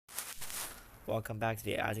Welcome back to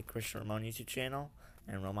the Isaac Christian Ramon YouTube channel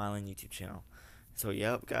and Rhode Island YouTube channel. So,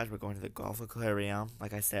 yep, guys, we're going to the Gulf Aquarium,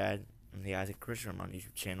 like I said, on the Isaac Christian Ramon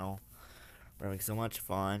YouTube channel. We're having so much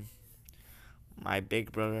fun. My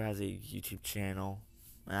big brother has a YouTube channel.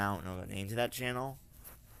 I don't know the name to that channel.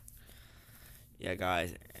 Yeah,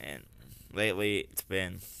 guys, and lately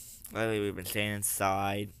we've been staying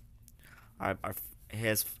inside.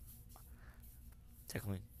 His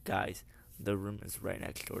technically, guys, the room is right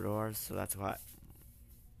next door to ours, so that's why.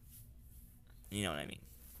 You know what I mean.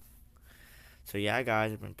 So yeah,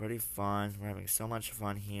 guys, it's been pretty fun. We're having so much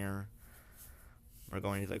fun here. We're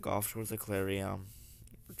going to the Gulf Shores Aquarium.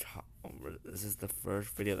 This is the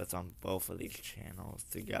first video that's on both of these channels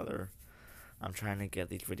together. I'm trying to get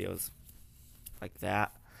these videos like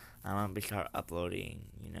that. I'm gonna be start uploading.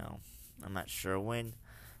 I'm not sure when,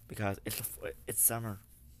 because it's summer.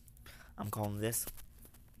 I'm calling this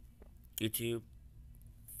YouTube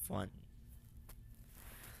fun.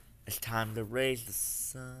 It's time to raise the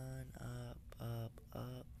sun up, up,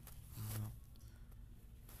 up.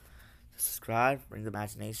 Subscribe, bring the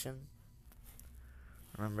imagination.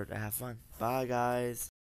 Remember to have fun. Bye,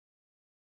 guys.